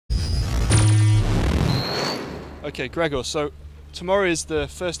Okay, Gregor, so tomorrow is the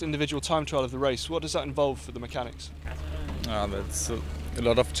first individual time trial of the race. What does that involve for the mechanics? That's a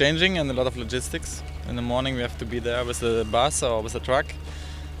lot of changing and a lot of logistics. In the morning we have to be there with the bus or with the truck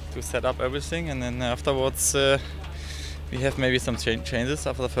to set up everything, and then afterwards we have maybe some changes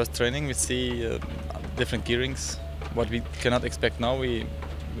after the first training. We see different gearings, what we cannot expect now. We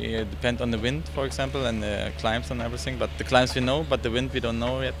depend on the wind, for example, and the climbs and everything. But the climbs we know, but the wind we don't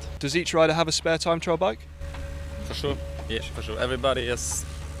know yet. Does each rider have a spare time trial bike? For sure, yeah, for sure. Everybody has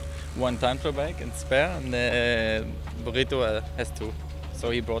one time trial bike and spare, and Burrito has two.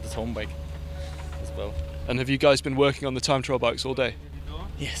 So he brought his home bike as well. And have you guys been working on the time trial bikes all day?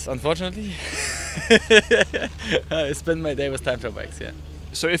 Yes, unfortunately. I spend my day with time trial bikes, yeah.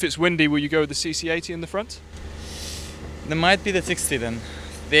 So if it's windy, will you go with the CC80 in the front? There might be the 60 then.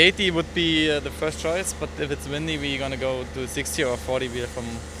 The 80 would be the first choice, but if it's windy, we're gonna go to 60 or 40 wheel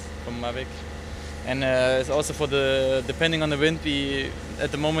from Mavic. And it's also for the, depending on the wind,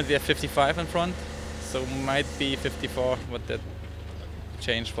 at the moment we have 55 in front, so might be 54, but that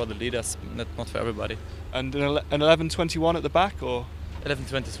change for the leaders, not for everybody. And an 1121 at the back, or?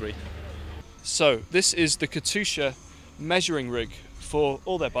 1123. So this is the Katusha measuring rig for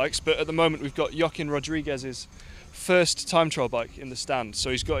all their bikes, but at the moment we've got Joaquin Rodriguez's first time trial bike in the stand. So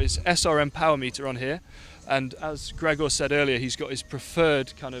he's got his SRM power meter on here, and as Gregor said earlier, he's got his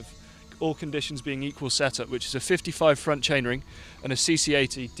preferred kind of all conditions being equal setup, which is a 55 front chainring and a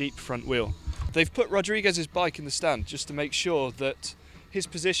CC80 deep front wheel. They've put Rodriguez's bike in the stand just to make sure that his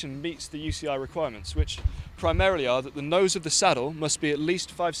position meets the UCI requirements, which primarily are that the nose of the saddle must be at least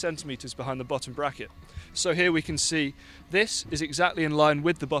 5 centimeters behind the bottom bracket. So here we can see this is exactly in line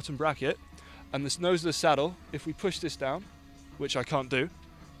with the bottom bracket, and this nose of the saddle, if we push this down, which I can't do,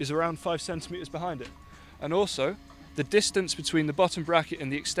 is around 5 centimeters behind it. And also, the distance between the bottom bracket and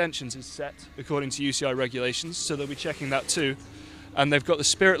the extensions is set according to UCI regulations, so they'll be checking that too. And they've got the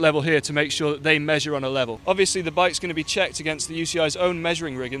spirit level here to make sure that they measure on a level. Obviously the bike's going to be checked against the UCI's own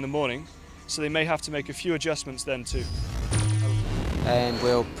measuring rig in the morning, so they may have to make a few adjustments then too. And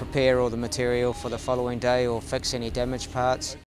we'll prepare all the material for the following day or fix any damaged parts.